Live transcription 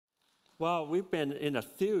Well, we've been in a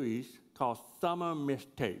series called Summer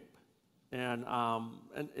Mixtape. And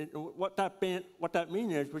what that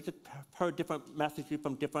means is we just heard different messages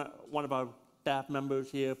from one of our staff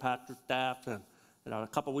members here, pastor staff, and a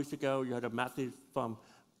couple of weeks ago you heard a message from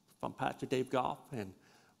Pastor Dave Goff, and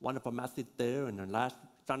wonderful message there. And then last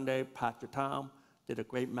Sunday, Pastor Tom did a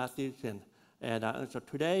great message, and so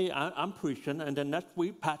today I'm preaching, and then next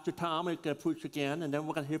week Pastor Tom is going to preach again, and then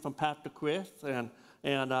we're going to hear from Pastor Chris, and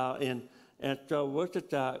so we're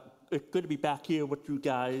just it's good to be back here with you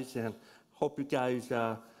guys, and hope you guys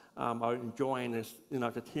are enjoying this,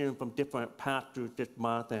 just hearing from different pastors this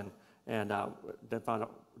month, and they've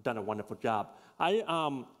done a wonderful job.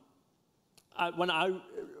 A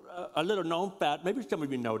little known fact, maybe some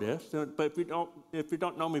of you know this, but if you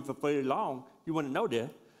don't know me for very long, you wouldn't know this.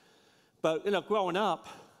 But growing up,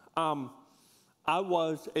 I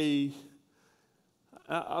was a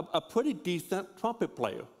pretty decent trumpet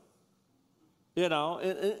player.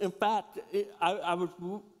 In fact, I was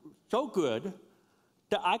so good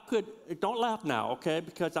that I could, don't laugh now, okay,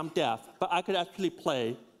 because I'm deaf, but I could actually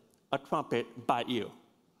play a trumpet by ear.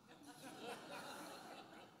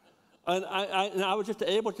 and I was just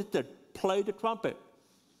able to play the trumpet.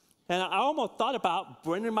 And I almost thought about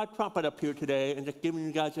bringing my trumpet up here today and just giving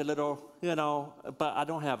you guys a little, but I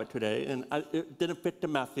don't have it today, and it didn't fit the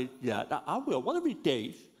message yet. I will. One of these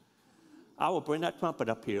days, I will bring that trumpet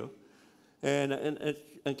up here and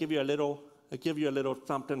give you a little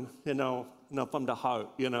something, from the heart,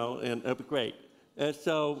 and it'll be great. And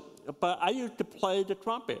so, but I used to play the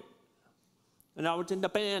trumpet, and I was in the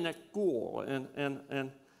band at school,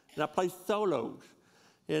 and I played solos,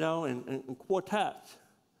 and quartets.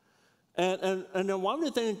 And then one of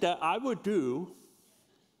the things that I would do,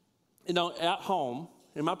 at home,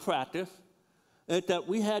 in my practice, is that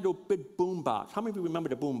we had a big boom box. How many of you remember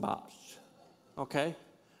the boom box? Okay?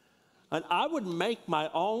 And I would make my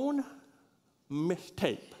own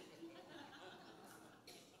mixtape.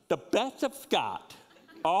 The best of Scott,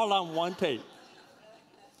 all on one tape.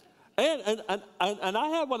 And I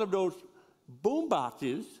had one of those boom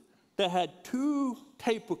boxes that had 2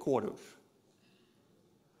 tape recorders.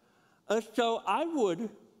 And so I would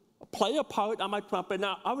play a part on my trumpet.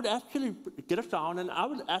 Now, I would actually get a song, and I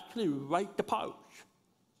would actually write the parts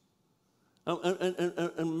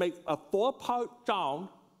and make a 4-part song,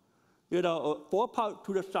 a 4-part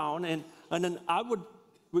to the song, and then I would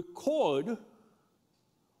record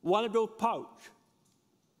one of those parts.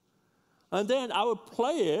 And then I would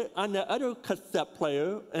play it on the other cassette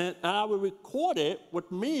player, and I would record it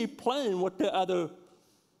with me playing with the other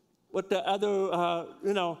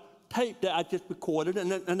tape that I just recorded,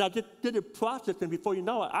 and I just did a process, and before you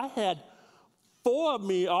know it, I had 4 of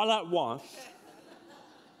me all at once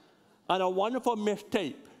on a wonderful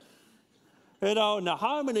mixtape. And the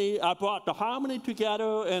harmony, I brought the harmony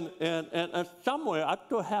together, and somewhere I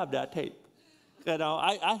still have that tape.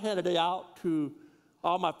 I handed it out to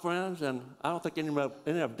all my friends, and I don't think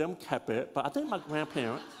any of them kept it, but I think my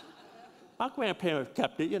grandparents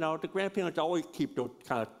kept it. The grandparents always keep those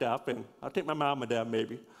kind of stuff, and I think my mom and dad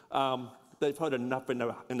maybe. They've heard enough in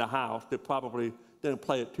the house. They probably didn't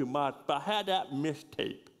play it too much, but I had that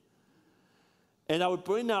mixtape. And I would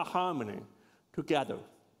bring that harmony together.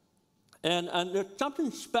 And there's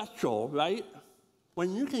something special, right?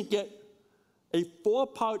 When you can get a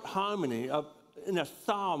 4-part harmony in a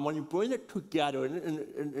psalm, when you bring it together,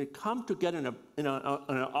 and it comes together in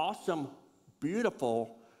an awesome,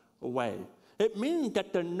 beautiful way. It means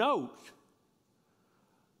that the notes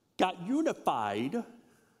got unified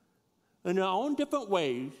in their own different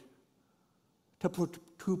ways to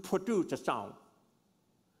produce a song.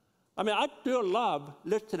 I mean, I still love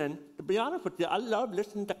listening, to be honest with you, I love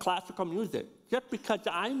listening to classical music just because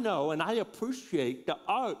I know and I appreciate the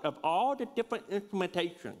art of all the different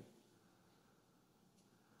instrumentation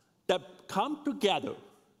that come together,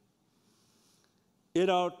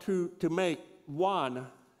 to make one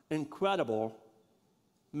incredible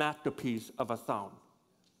masterpiece of a song.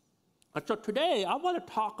 And so today, I want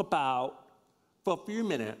to talk about, for a few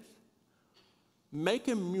minutes,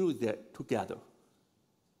 making music together.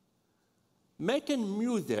 Making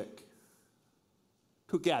music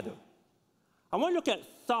together. I want to look at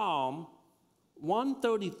Psalm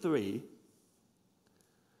 133.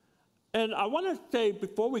 And I want to say,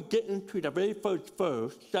 before we get into the very first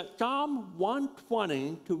verse, that Psalm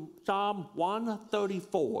 120 to Psalm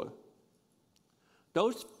 134,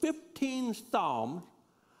 those 15 psalms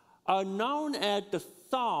are known as the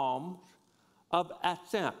Psalms of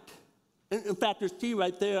Ascent. In fact, you see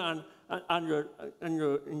right there in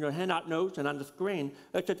your handout notes and on the screen,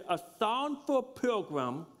 it says, a psalm for a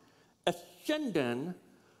pilgrim ascending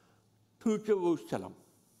to Jerusalem.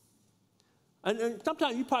 And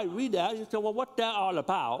sometimes you probably read that and you say, well, what's that all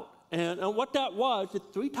about? And what that was is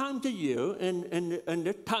 3 times a year in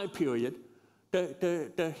this time period,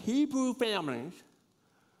 the Hebrew families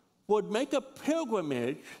would make a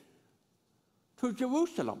pilgrimage to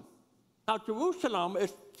Jerusalem. Now, Jerusalem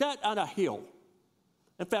is set on a hill.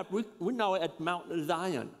 In fact, we know it as Mount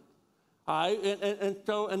Zion. All right?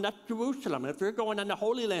 And that's Jerusalem. If you're going on the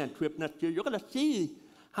Holy Land trip next year, you're going to see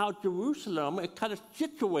how Jerusalem is kind of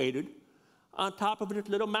situated on top of this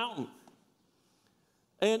little mountain.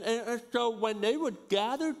 And so when they would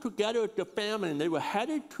gather together as a family and they were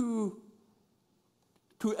headed to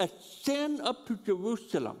ascend up to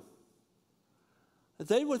Jerusalem,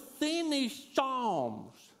 they would sing these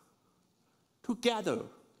psalms together.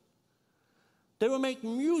 They would make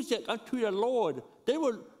music unto the Lord. They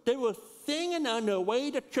were singing on their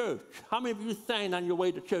way to church. How many of you sang on your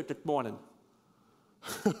way to church this morning?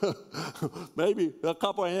 Maybe a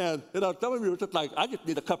couple of hands. Some of you were just like, I just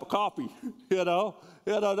need a cup of coffee. That's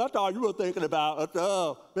all you were thinking about.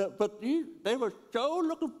 But they were so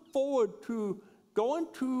looking forward to going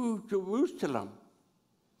to Jerusalem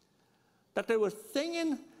that they were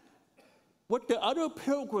singing with the other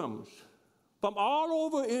pilgrims from all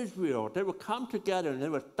over Israel. They would come together and they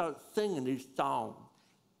would start singing these psalms.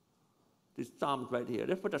 These psalms right here.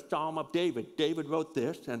 This was the Psalm of David. David wrote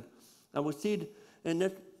this, and we see in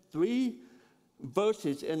this 3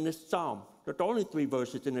 verses in this psalm. There's only 3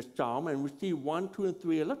 verses in this psalm, and we see 1, 2, and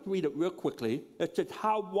 3. Let's read it real quickly. It says,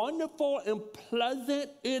 how wonderful and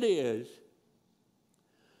pleasant it is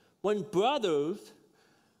when brothers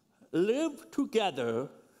live together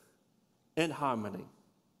in harmony.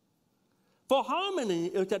 For harmony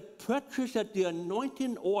is as precious as the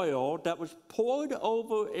anointing oil that was poured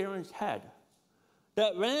over Aaron's head,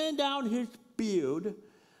 that ran down his beard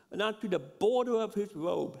and onto the border of his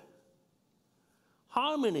robe.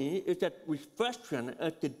 Harmony is as refreshing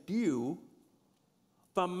as the dew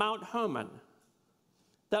from Mount Hermon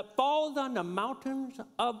that falls on the mountains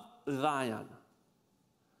of Zion.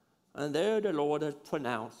 And there the Lord has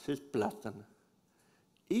pronounced his blessing,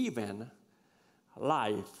 even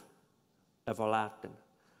life everlasting.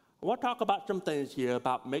 I want to talk about some things here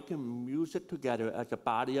about making music together as a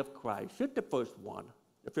body of Christ. Here's the first one,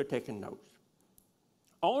 if you're taking notes.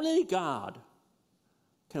 Only God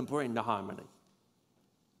can bring the harmony.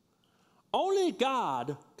 Only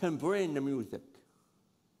God can bring the music.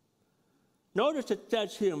 Notice it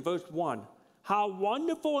says here in verse 1, how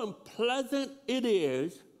wonderful and pleasant it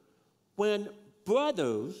is when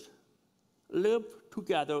brothers live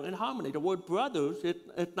together in harmony. The word brothers,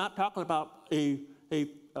 it's not talking about a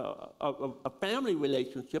family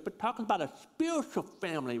relationship. It's talking about a spiritual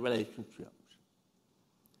family relationship.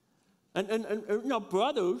 And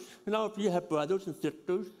brothers, if you have brothers and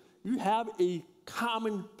sisters, you have a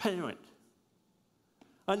common parent.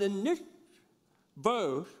 And in this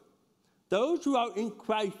verse, those who are in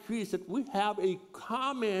Christ Jesus, we have a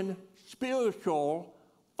common spiritual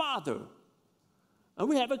father. And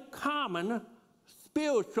we have a common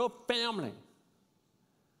spiritual family.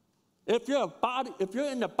 If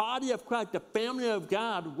you're in the body of Christ, the family of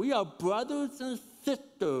God, we are brothers and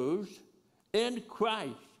sisters in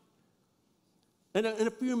Christ. And in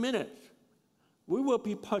a few minutes, we will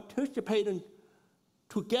be participating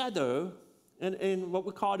together in what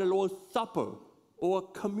we call the Lord's Supper or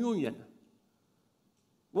communion.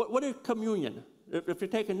 What is communion? If you're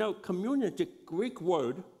taking note, communion is the Greek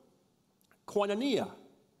word koinonia.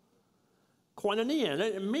 Koinonia,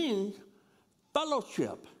 it means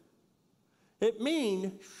fellowship. It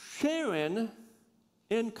means sharing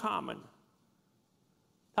in common.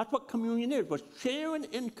 That's what communion is, but sharing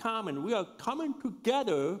in common. We are coming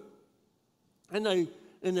together in a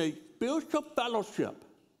spiritual fellowship.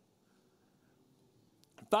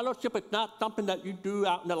 Fellowship is not something that you do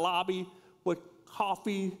out in the lobby with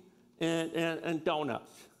coffee and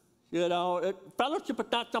donuts. Fellowship is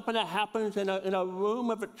not something that happens in a room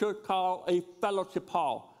of a church called a fellowship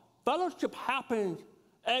hall. Fellowship happens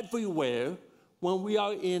everywhere when we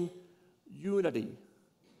are in unity.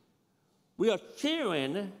 We are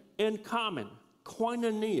sharing in common,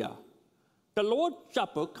 koinonia. The Lord's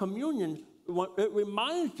Supper, communion, it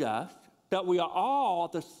reminds us that we are all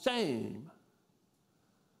the same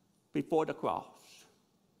before the cross.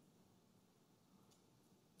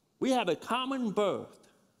 We have a common birth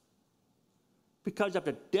because of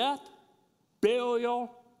the death,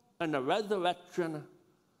 burial, and the resurrection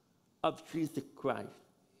of Jesus Christ.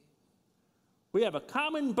 We have a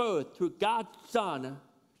common birth through God's Son,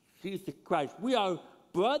 Jesus Christ. We are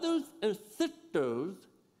brothers and sisters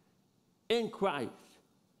in Christ.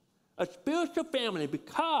 A spiritual family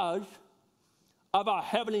because of our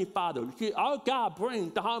Heavenly Father. You see, our God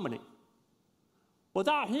brings the harmony.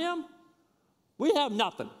 Without Him, we have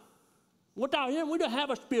nothing. Without Him, we don't have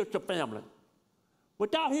a spiritual family.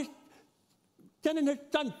 Without His sending His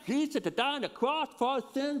Son Jesus to die on the cross for our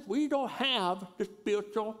sins, we don't have the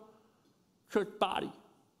spiritual church body.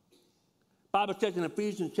 The Bible says in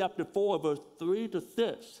Ephesians chapter 4, verse 3 to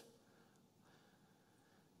 6.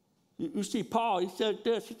 You see, Paul, he said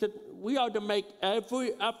this. He said, we are to make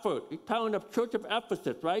every effort. He's telling the church of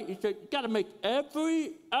Ephesus, right? He said, you got to make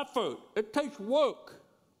every effort. It takes work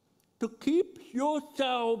to keep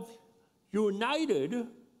yourselves united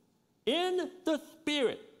in the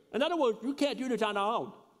Spirit. In other words, you can't do this on our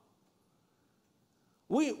own.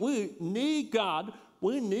 We need God,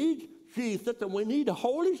 we need Jesus, and we need the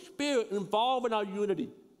Holy Spirit involved in our unity.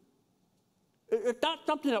 It's not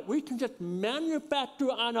something that we can just manufacture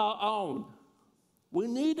on our own. We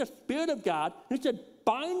need the Spirit of God. He said,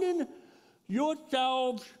 binding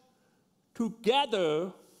yourselves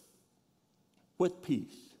together with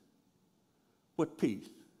peace. With peace.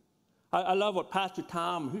 I love what Pastor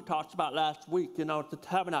Tom, he talked about last week, just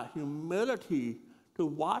having that humility to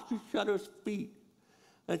wash each other's feet.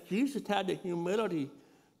 And Jesus had the humility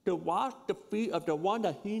to wash the feet of the one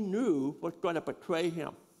that he knew was going to betray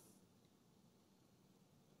him.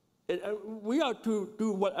 We are to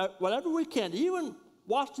do whatever we can, even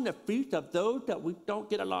washing the feet of those that we don't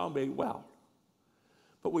get along very well.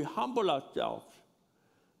 But we humble ourselves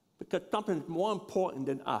because something is more important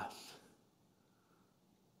than us.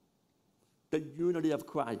 The unity of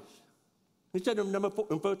Christ. He said in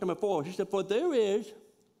verse number 4, he said, for there is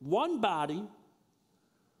one body,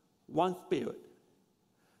 one Spirit.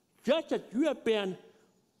 Just as you have been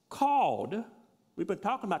called, we've been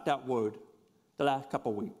talking about that word the last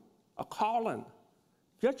couple of weeks, a calling.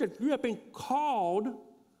 Just as you have been called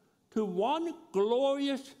to one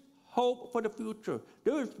glorious hope for the future.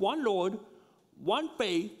 There is one Lord, one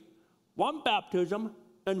faith, one baptism,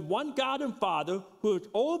 and one God and Father who is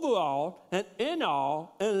over all and in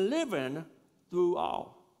all and living through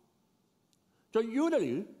all. So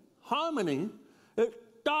unity, harmony, it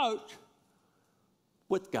starts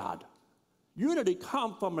with God. Unity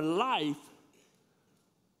comes from life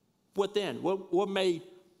within. We're made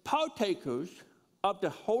partakers of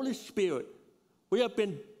the Holy Spirit. We have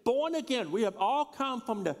been born again. We have all come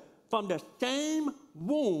from the same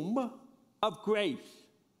womb of grace.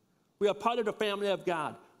 We are part of the family of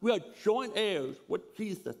God. We are joint heirs with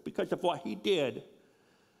Jesus because of what he did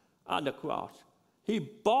on the cross. He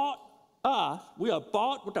bought us. We are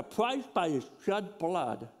bought with a price by his shed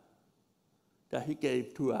blood that he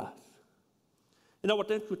gave to us. You know what's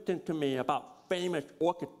interesting to me about famous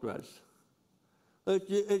orchestras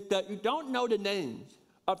is that you don't know the names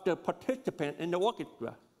of the participant in the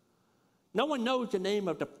orchestra. No one knows the name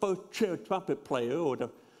of the first chair trumpet player or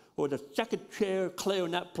the second chair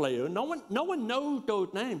clarinet player. No one knows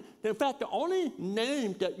those names. In fact, the only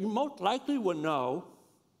name that you most likely will know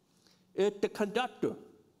is the conductor.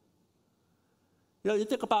 You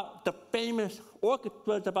think about the famous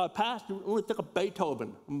orchestras of our past, you only think of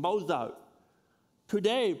Beethoven, Mozart.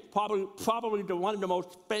 Today, probably one of the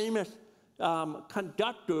most famous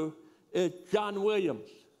conductor is John Williams.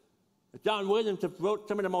 John Williams has wrote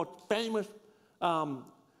some of the most famous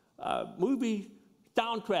movie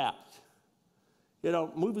soundtracks.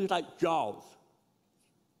 Movies like Jaws,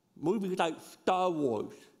 movies like Star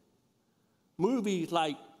Wars, movies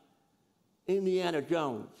like Indiana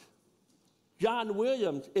Jones. John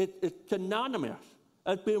Williams is synonymous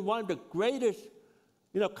as being one of the greatest,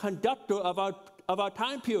 conductor of our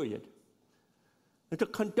time period. And the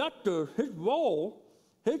conductor, his role,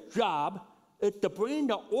 his job is to bring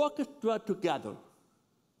the orchestra together.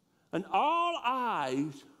 And all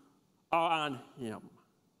eyes are on him.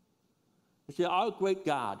 You see, our great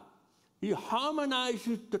God, he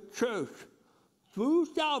harmonizes the church through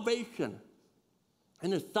salvation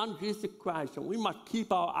in his Son, Jesus Christ. And we must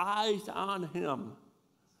keep our eyes on him,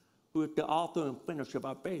 who is the author and finisher of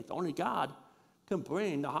our faith. Only God can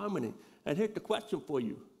bring the harmony. And here's the question for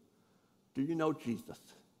you. Do you know Jesus?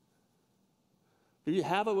 Do you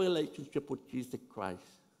have a relationship with Jesus Christ?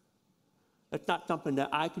 It's not something that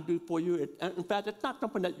I can do for you. In fact, it's not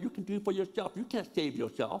something that you can do for yourself. You can't save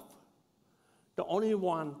yourself. The only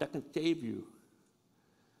one that can save you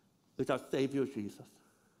is our Savior, Jesus.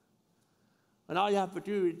 And all you have to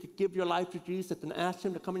do is to give your life to Jesus and ask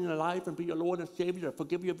him to come in your life and be your Lord and Savior, to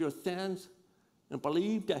forgive you of your sins, and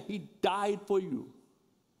believe that he died for you.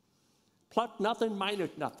 Plus nothing,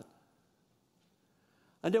 minus nothing.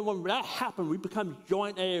 And then when that happens, we become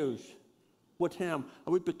joint heirs with him,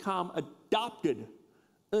 and we become adopted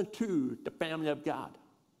into the family of God.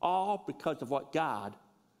 all because of what God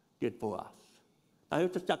did for us. Now,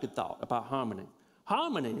 here's the second thought about harmony.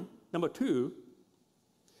 Harmony, number two,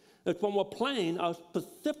 is when we're playing a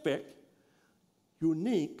specific,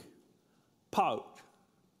 unique part.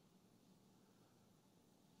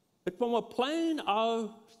 It's when we're playing a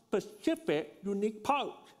specific, unique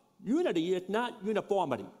part. Unity is not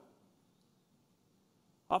uniformity.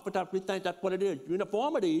 Oftentimes we think that's what it is.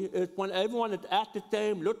 Uniformity is when everyone is act the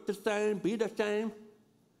same, look the same, be the same.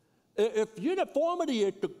 If uniformity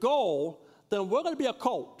is the goal, then we're going to be a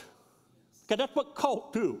cult. Because that's what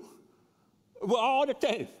cults do. We're all the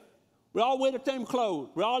same. We all wear the same clothes.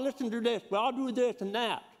 We all listen to this. We all do this and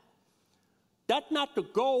that. That's not the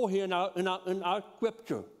goal here in our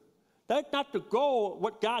scripture. That's not the goal,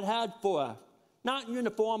 what God had for us. Not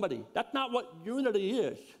uniformity. That's not what unity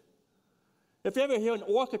is. If you ever hear an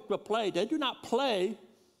orchestra play, they do not play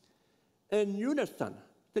in unison.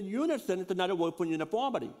 The unison is another word for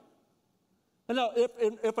uniformity. You know,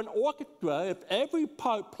 if an orchestra, if every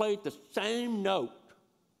part plays the same note,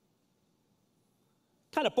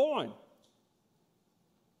 kind of boring.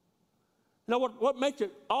 You know, what makes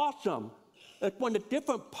it awesome is when the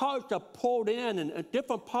different parts are pulled in and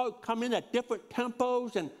different parts come in at different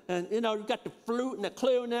tempos and you know, you got the flute and the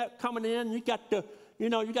clarinet coming in, you got the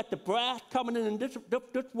brass coming in this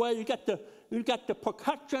way, you got the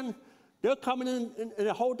percussion, they're coming in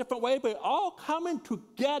a whole different way, but all coming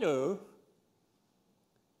together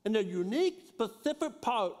in a unique, specific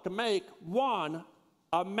part to make one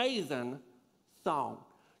amazing song.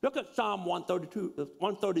 Look at Psalm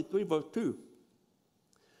 133, verse 2.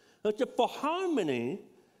 It says, for harmony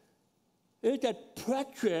is as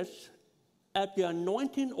precious as the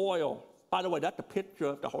anointing oil. By the way, that's a picture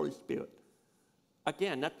of the Holy Spirit.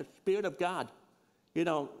 Again, that's the Spirit of God. You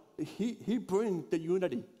know, He brings the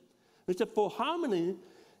unity. It says, for harmony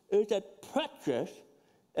is as precious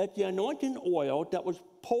as the anointing oil that was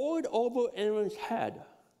poured over Aaron's head,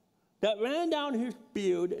 that ran down his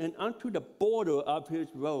beard and unto the border of his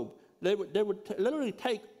robe. They would literally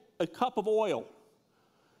take a cup of oil,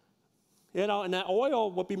 you know, and that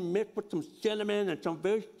oil would be mixed with some cinnamon and some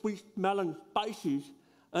very sweet-smelling spices,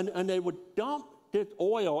 and they would dump this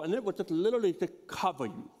oil, and it would just literally just cover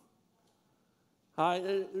you.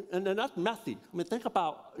 And that's messy. I mean, think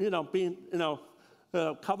about, you know, being, you know,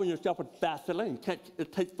 covering yourself with Vaseline.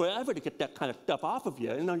 It takes forever to get that kind of stuff off of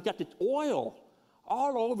you. You know, you got this oil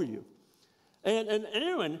all over you. And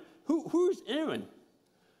Aaron, who's Aaron?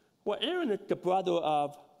 Well, Aaron is the brother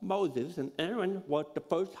of Moses, and Aaron was the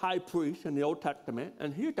first high priest in the Old Testament.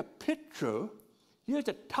 And here's a picture, here's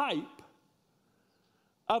a type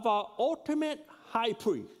of our ultimate high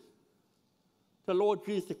priest, the Lord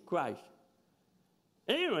Jesus Christ.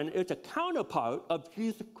 Aaron is a counterpart of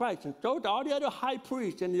Jesus Christ. And so all the other high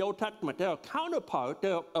priests in the Old Testament, they're a counterpart,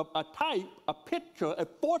 they're a type, a picture, a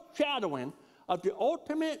foreshadowing of the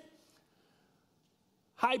ultimate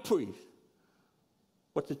high priest,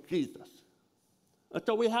 which is Jesus. And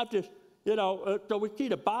so we have this, you know, so we see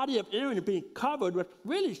the body of Aaron being covered, which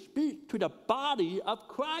really speaks to the body of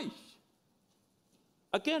Christ.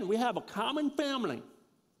 Again, we have a common family.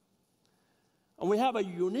 And we have a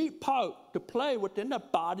unique part to play within the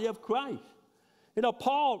body of Christ. You know,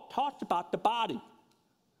 Paul talks about the body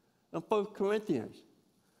in 1 Corinthians.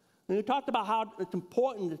 And he talks about how it's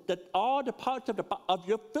important that all the parts of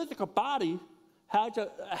your physical body has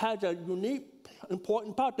a unique,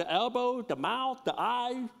 important part. The elbows, the mouth, the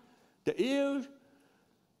eyes, the ears.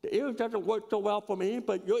 The ears doesn't work so well for me,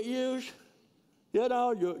 but your ears, you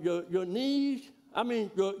know, your knees, I mean,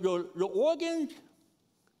 your organs,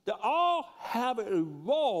 they all have a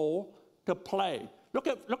role to play. Look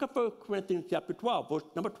at 1 Corinthians chapter 12, verse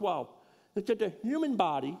number 12. It said the human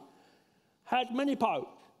body has many parts,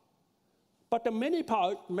 but the many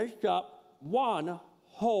parts make up one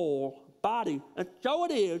whole body. And so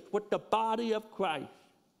it is with the body of Christ.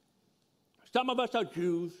 Some of us are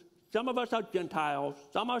Jews, some of us are Gentiles,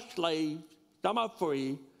 some are slaves, some are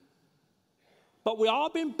free. But we all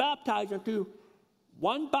been baptized into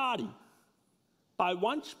one body by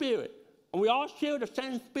one Spirit. And we all share the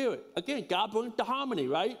same Spirit. Again, God brings the harmony,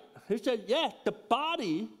 right? He said, yes, the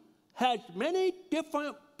body has many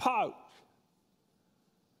different parts,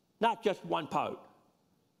 not just one part.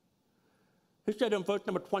 He said in verse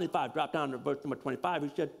number 25, drop down to verse number 25,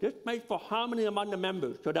 he said, this makes for harmony among the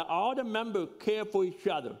members, so that all the members care for each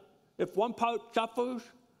other. If one part suffers,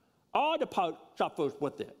 all the parts suffers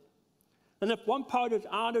with it. And if one part is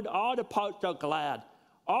honored, all the parts are glad.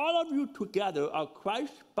 All of you together are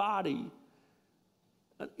Christ's body,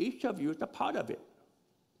 and each of you is a part of it.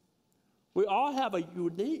 We all have a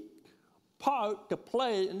unique part to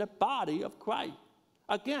play in the body of Christ.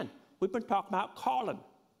 again, we've been talking about calling.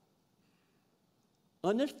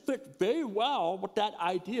 And this fits very well with that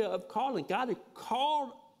idea of calling. God has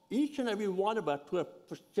called each and every one of us to a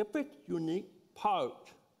specific, unique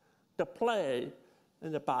part to play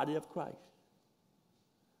in the body of Christ.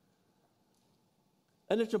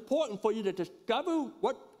 And it's important for you to discover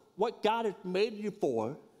what God has made you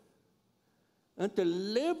for and to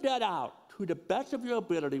live that out to the best of your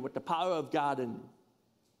ability with the power of God in you.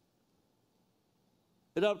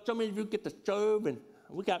 You know, so many of you get to serve, and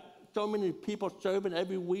we got so many people serving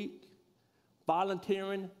every week,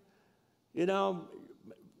 volunteering. You know,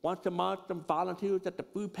 once a month, some volunteers at the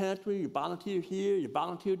food pantry, you volunteer here, you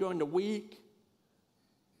volunteer during the week.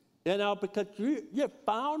 You know, because you have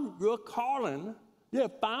found your calling, you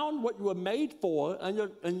have found what you were made for, and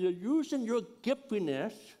you're using your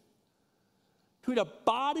giftedness to the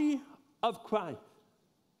body of Christ.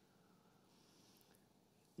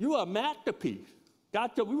 You are a masterpiece.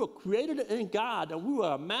 God said we were created in God, and we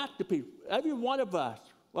were a masterpiece. Every one of us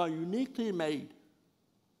are uniquely made.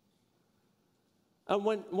 And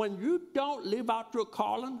when you don't live out your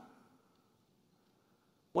calling,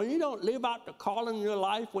 when you don't live out the calling in your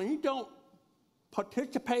life, when you don't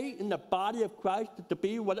participate in the body of Christ to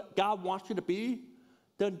be what God wants you to be,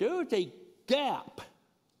 then there is a gap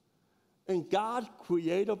in God's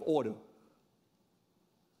creative order.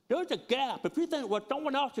 There's a gap. If you think, well,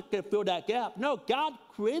 someone else can fill that gap. No, God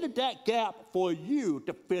created that gap for you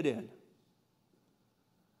to fit in.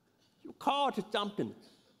 You're called to something,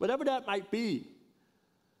 whatever that might be.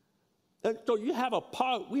 And so you have a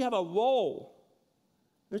part, we have a role.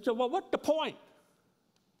 And so, well, what's the point?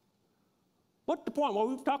 What's the point? Well,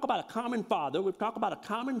 we've talked about a common father. We've talked about a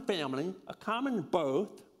common family, a common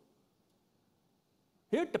birth.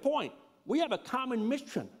 Here's the point. We have a common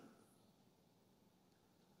mission.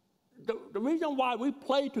 The reason why we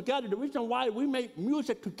play together, the reason why we make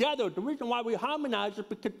music together, the reason why we harmonize is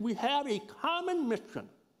because we have a common mission.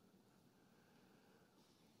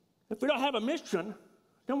 If we don't have a mission,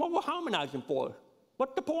 then what we're harmonizing for?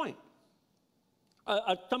 What's the point?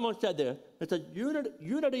 Someone said there, it's a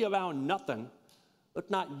unity around nothing. It's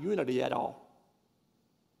not unity at all.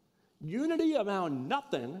 Unity around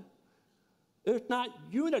nothing is not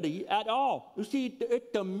unity at all. You see, it's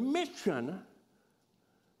the mission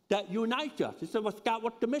that unites us. He said, well, Scott,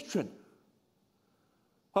 what's the mission?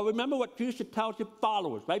 Well, remember what Jesus tells his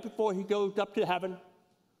followers right before he goes up to heaven?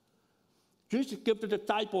 Jesus gives the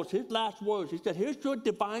disciples his last words. He said, here's your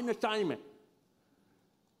divine assignment.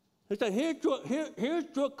 He said, here's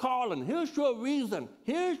your calling. Here's your reason.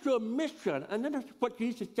 Here's your mission. And then that's what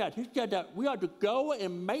Jesus said. He said that we are to go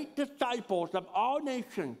and make disciples of all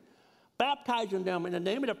nations, baptizing them in the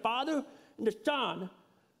name of the Father and the Son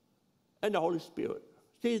and the Holy Spirit.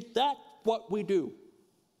 See, that's what we do.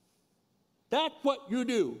 That's what you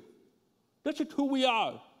do. This is who we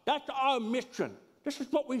are. That's our mission. This is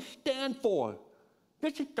what we stand for.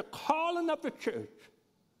 This is the calling of the church.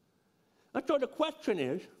 And so the question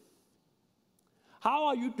is, how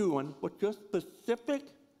are you doing with your specific,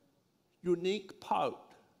 unique part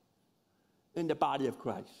in the body of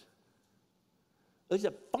Christ? Is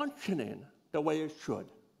it functioning the way it should?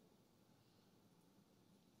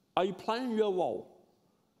 Are you playing your role?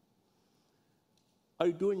 Are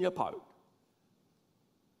you doing your part?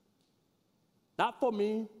 Not for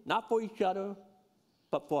me, not for each other,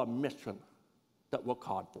 but for a mission that we're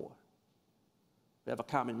called for. We have a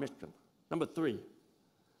common mission. Number 3,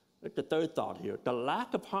 it's the third thought here. The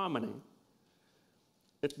lack of harmony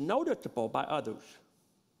is noticeable by others.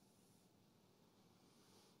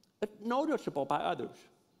 It's noticeable by others.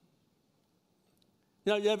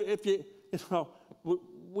 You know,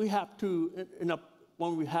 we have to,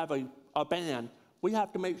 when we have a band, we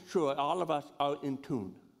have to make sure all of us are in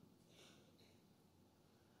tune.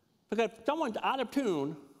 Because if someone's out of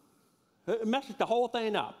tune, it messes the whole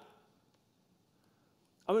thing up.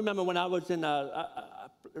 I remember when I was in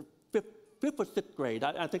fifth or sixth grade,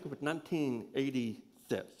 I think it was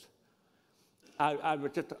 1986. I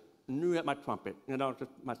was just new at my trumpet,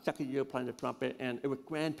 just my second year playing the trumpet, and it was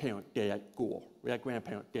Grandparent Day at school. We had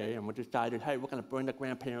Grandparent Day, and we decided, hey, we're going to bring the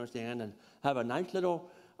grandparents in and have a nice little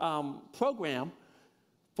program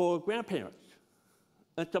for grandparents.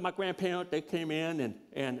 And so my grandparents, they came in,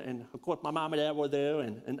 and of course my mom and dad were there,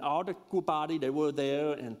 and all the school body, they were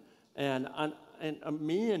there, and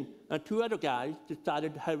me and 2 other guys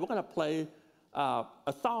decided, hey, we're going to play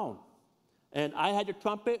a song. And I had the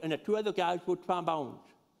trumpet, and the 2 other guys were trombones.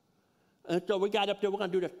 And so we got up there, we're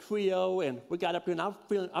going to do the trio, and we got up there, and I was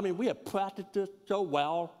feeling, we had practiced this so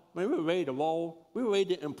well. We were ready to roll. We were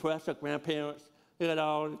ready to impress our grandparents,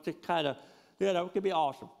 just kind of, it could be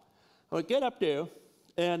awesome. And we get up there,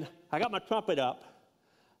 And I got my trumpet up,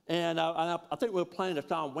 and I think we were playing the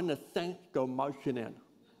song, When the Saints Go Marching In,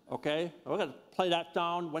 okay? We're going to play that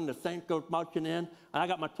song, When the Saints Go Marching In, and I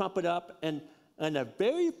got my trumpet up, and the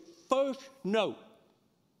very first note,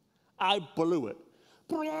 I blew it.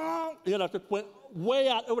 You know, just went way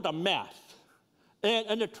out. It was a mess.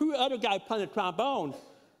 And the two other guys playing the trombone,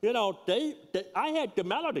 you know, I had the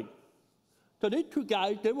melody. So these two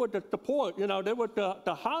guys, they were the support, you know, they were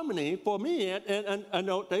the harmony for me, and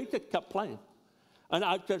they just kept playing. And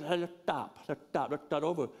I just had to stop, let's start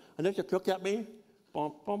over. And they just looked at me,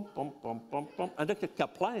 bum, bum, bum, bum, bum, bum, and they just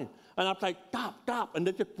kept playing. And I was like, stop, and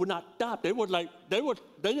they just would not stop. They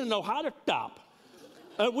didn't know how to stop.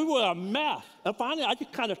 And we were a mess. And finally, I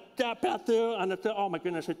just kind of stepped out there, and I said, oh my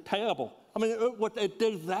goodness, it's terrible. I mean, it was a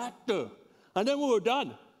disaster. And then we were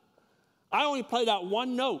done. I only played out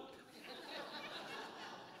one note.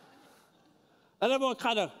 And everyone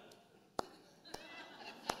kind of,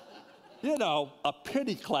 you know, a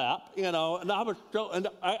pity clap, you know, and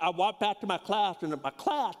I walked back to my class, and my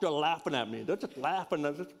class, they're laughing at me. They're just laughing,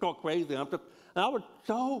 they're just going crazy. And it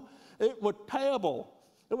was terrible.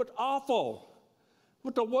 It was awful. It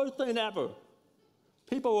was the worst thing ever.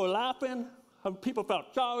 People were laughing, and people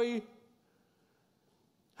felt sorry.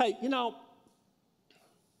 Hey, you know,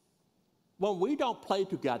 when we don't play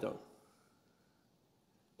together,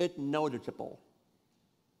 it's noticeable.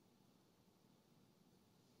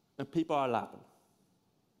 And people are laughing.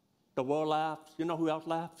 The world laughs. You know who else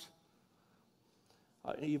laughs?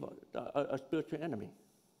 Evil, a spiritual enemy.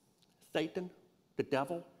 Satan, the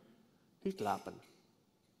devil, he's laughing.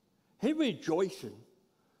 He rejoices.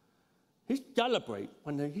 He celebrates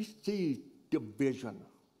when he sees division.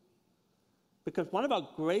 Because one of our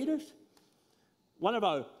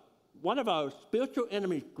spiritual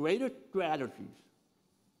enemy's greatest strategies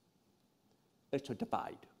is to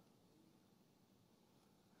divide.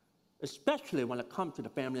 Especially when it comes to the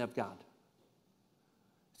family of God.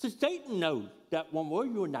 So Satan knows that when we're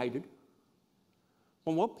united,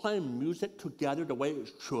 when we're playing music together the way it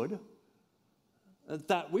should,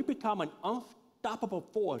 that we become an unstoppable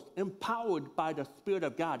force empowered by the Spirit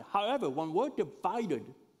of God. However, when we're divided,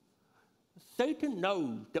 Satan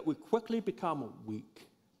knows that we quickly become weak.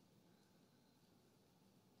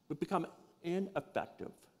 We become ineffective.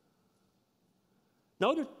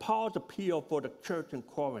 Notice Paul's appeal for the church in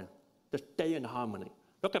Corinth to stay in harmony.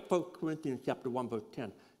 Look at 1 Corinthians chapter 1, verse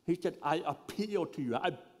 10. He said, I appeal to you,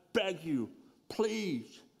 I beg you,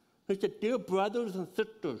 please. He said, dear brothers and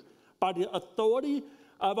sisters, by the authority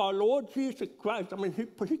of our Lord Jesus Christ, I mean,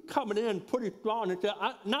 he's coming in pretty strong and said,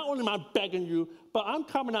 not only am I begging you, but I'm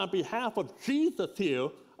coming on behalf of Jesus here,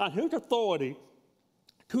 on his authority,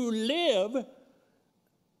 to live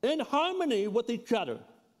in harmony with each other.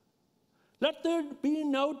 Let there be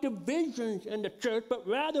no divisions in the church, but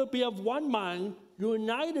rather be of one mind,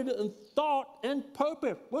 united in thought and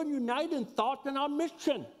purpose. We're united in thought and our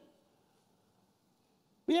mission.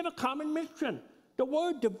 We have a common mission. The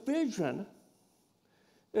word division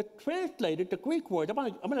is translated, the Greek word, I'm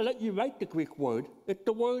going to let you write the Greek word. It's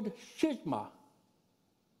the word schisma.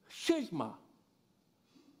 Schisma.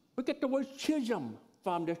 We get the word schism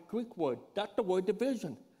from this Greek word. That's the word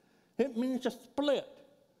division. It means a split,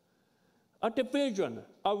 a division,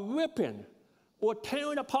 a ripping, or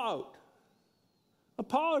tearing apart. And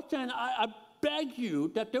Paul is saying, I beg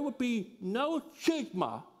you that there would be no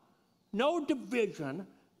schisma, no division,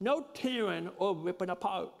 no tearing or ripping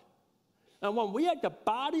apart. And when we as the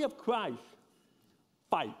body of Christ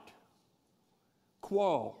fight,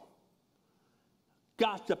 quarrel,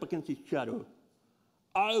 gossip against each other,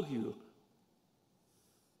 argue,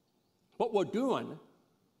 what we're doing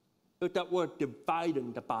is that we're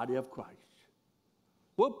dividing the body of Christ.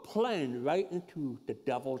 We're playing right into the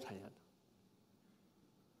devil's hand.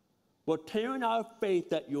 We're tearing our faith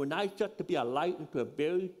that unites us to be a light into a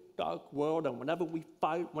very dark world, and whenever we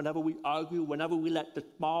fight, whenever we argue, whenever we let the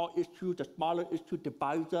smaller issue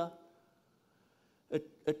divide us,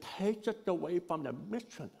 it takes us away from the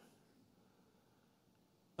mission.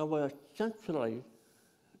 And we're essentially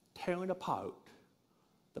tearing apart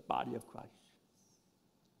the body of Christ.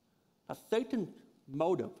 Now, Satan's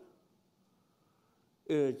motive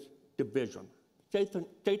is division.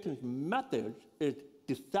 Satan's method is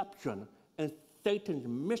deception, and Satan's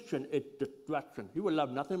mission is destruction. He would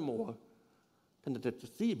love nothing more than to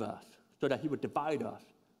deceive us so that he would divide us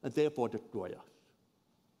and therefore destroy us.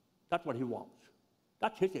 That's what he wants.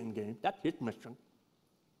 That's his end game. That's his mission.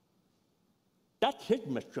 That's his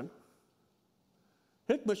mission.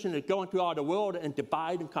 His mission is go into all the world and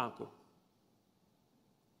divide and conquer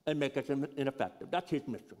and make us ineffective. That's his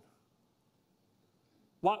mission.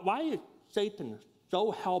 Why is Satan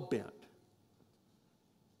so hell-bent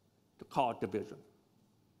to cause division.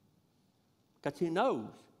 Because he knows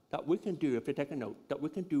that we can do, if you take a note, that we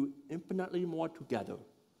can do infinitely more together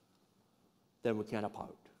than we can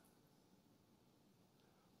apart.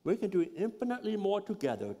 We can do infinitely more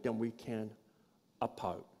together than we can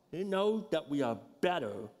apart. He knows that we are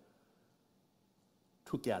better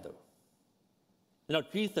together. You know,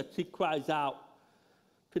 Jesus, he cries out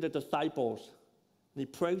to the disciples, and he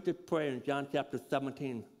prays this prayer in John chapter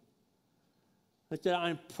 17. He said, I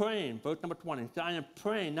am praying, verse number 20, he said, I am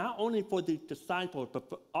praying not only for the disciples, but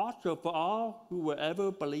also for all who will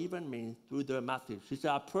ever believe in me through their message. He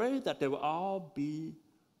said, I pray that they will all be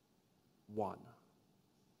one.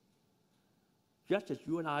 Just as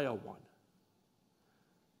you and I are one.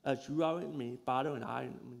 As you are in me, Father, and I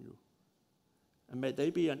in you. And may they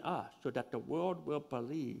be in us, so that the world will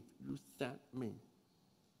believe you sent me.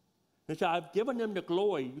 He said, I've given them the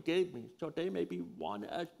glory you gave me, so they may be one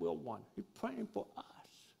as we're one. He's praying for us.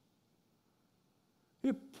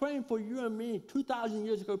 He's praying for you and me 2,000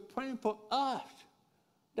 years ago, praying for us,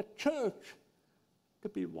 the church, to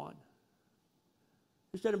be one.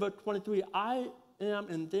 He said in verse 23, I am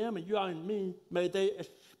in them and you are in me. May they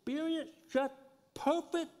experience such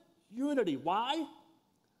perfect unity. Why?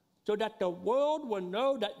 So that the world will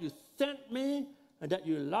know that you sent me and that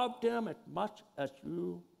you love them as much as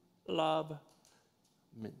you love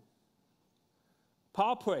me.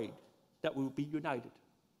 Paul prayed that we would be united.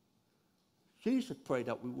 Jesus prayed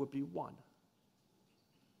that we would be one.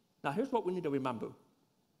 Now here's what we need to remember.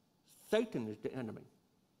 Satan is the enemy,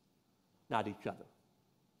 not each other.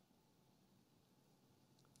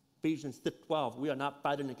 Ephesians 6:12, we are not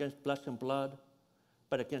fighting against flesh and blood,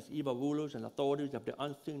 but against evil rulers and authorities of the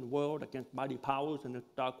unseen world, against mighty powers in this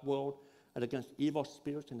dark world, and against evil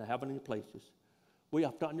spirits in the heavenly places. We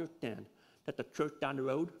have to understand that the church down the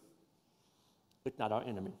road is not our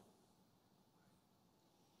enemy.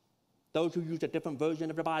 Those who use a different version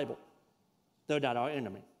of the Bible, they're not our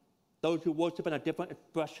enemy. Those who worship in a different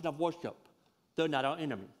expression of worship, they're not our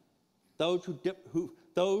enemy. Those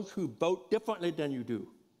who vote differently than you do,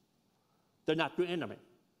 they're not your enemy.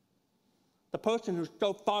 The person who's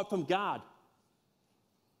so far from God,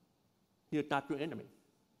 he is not your enemy.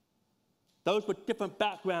 Those with different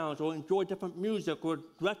backgrounds or enjoy different music or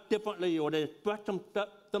dress differently or they express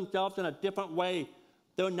themselves in a different way,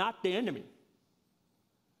 they're not the enemy.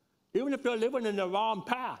 Even if they're living in the wrong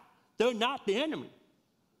path, they're not the enemy.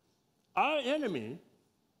 Our enemy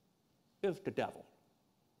is the devil.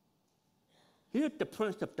 He is the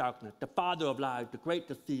prince of darkness, the father of lies, the great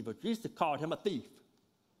deceiver. Jesus called him a thief.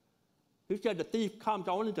 He said the thief comes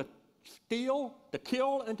only to steal, to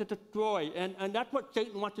kill, and to destroy. And that's what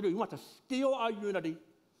Satan wants to do. He wants to steal our unity.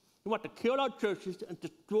 He wants to kill our churches and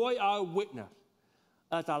destroy our witness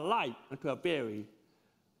as a light into a very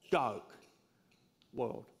dark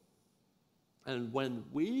world. And when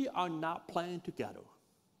we are not playing together,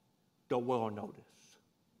 the world notices.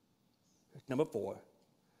 It's number 4,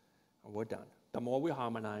 and we're done. The more we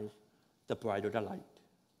harmonize, the brighter the light.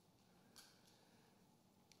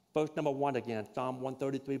 Verse number 1 again, Psalm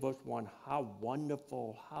 133, verse 1. How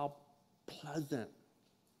wonderful, how pleasant,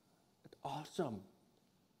 it's awesome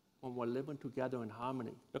when we're living together in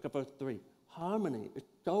harmony. Look at verse 3. Harmony is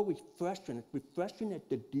so refreshing. It's refreshing as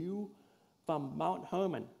the dew from Mount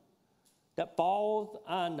Hermon that falls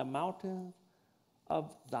on the mountains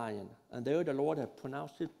of Zion. And there the Lord has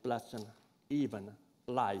pronounced his blessing, even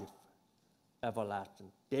life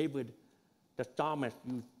everlasting. David, the psalmist,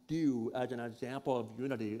 used dew as an example of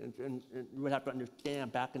unity. And you would have to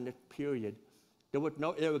understand, back in this period, there was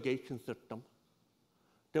no irrigation system.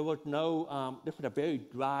 There was no, this was a very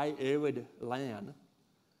dry, arid land.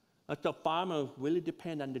 And so farmers really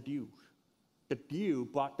depend on the dew. The dew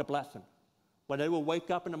brought the blessing. When they would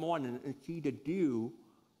wake up in the morning and see the dew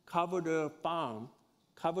cover their farm,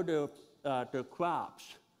 cover their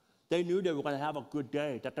crops, they knew they were going to have a good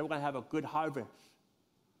day, that they were going to have a good harvest.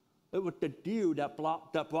 It was the dew that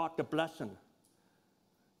brought the blessing.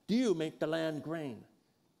 Dew makes the land green.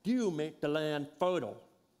 Dew makes the land fertile.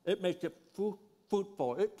 It makes it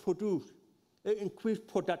fruitful. It produces. It increased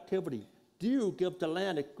productivity. Dew gives the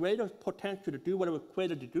land a greater potential to do what it was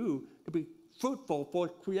created to do, to be fruitful for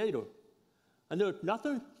its creator. And there's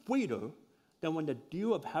nothing sweeter than when the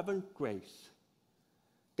dew of heaven's grace,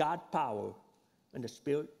 God's power, and the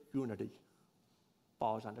Spirit's unity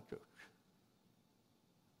falls on the church.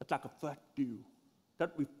 It's like a fresh dew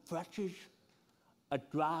that refreshes a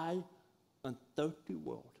dry and thirsty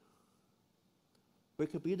world. We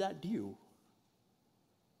could be that dew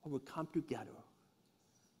when we come together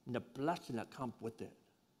and the blessing that comes with it.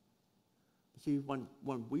 See, when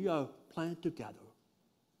we are playing together,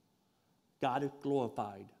 God is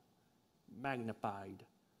glorified, magnified,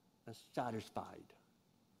 and satisfied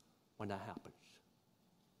when that happens.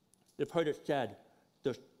 You've heard it said,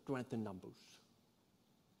 there's strength in numbers.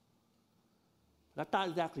 That's not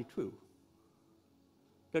exactly true.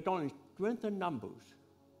 There's only strength in numbers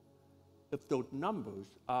if those numbers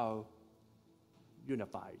are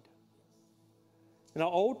unified. In an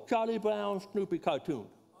old Charlie Brown Snoopy cartoon,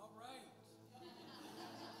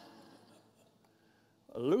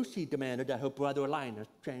 Lucy demanded that her brother Linus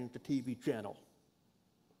change the TV channel,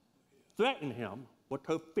 threatened him with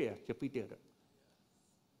her fist if he did it.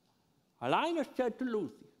 Linus said to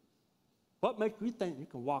Lucy, "What makes you think you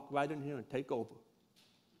can walk right in here and take over?"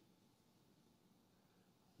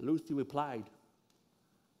 Lucy replied,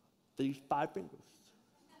 "These 5 fingers.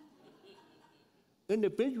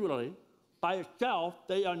 Individually, by itself,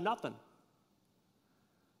 they are nothing.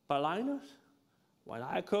 But Linus, when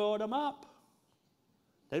I curl them up,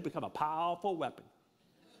 they become a powerful weapon."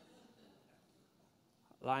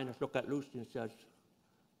 Linus looked at Lucy and says,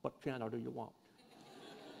 "What channel do you want?"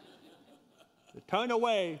 He turned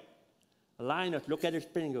away. Linus looked at his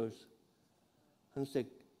fingers and said,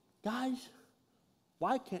 "Guys,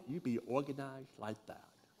 why can't you be organized like that?"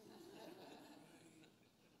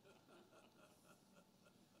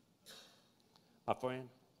 My friend,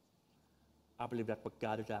 I believe that's what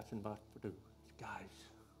God is asking us to do. Guys,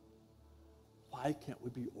 why can't we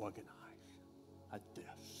be organized like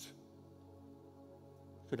this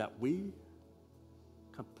so that we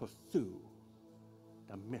can pursue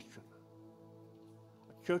the mission?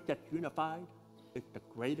 A church that's unified is the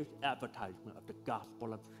greatest advertisement of the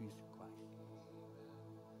gospel of Jesus Christ.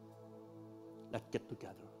 Let's get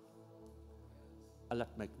together and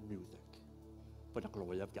let's make music for the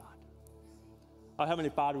glory of God. Our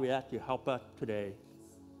Heavenly Father, we ask you to help us today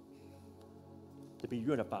to be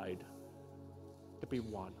unified, to be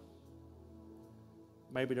one.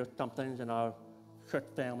 Maybe there's some things in our church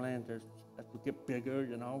family, and as we get bigger,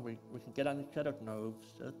 we can get on each other's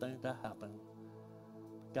nerves. There's things that happen.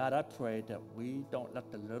 God, I pray that we don't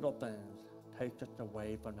let the little things take us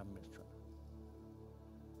away from the mission.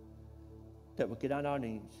 That we get on our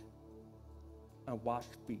knees and wash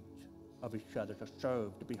feet of each other, to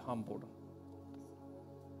serve, to be humbled,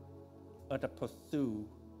 or to pursue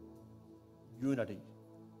unity,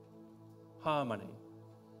 harmony.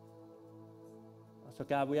 So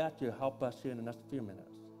God, we ask you to help us here in the next few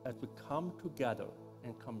minutes as we come together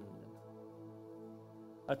in communion,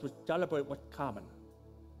 as we celebrate what's common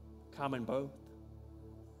birth,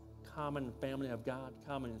 common family of God,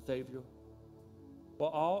 common Savior. We're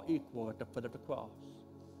all equal at the foot of the cross.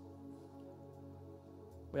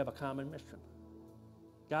 We have a common mission.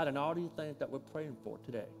 God, and all these things that we're praying for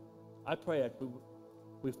today, I pray as we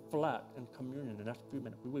reflect in communion in the next few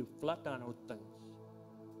minutes, we reflect on those things.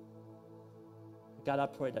 God, I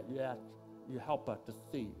pray that you help us to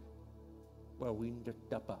see where we need to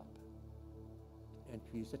step up. In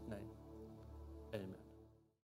Jesus' name, amen.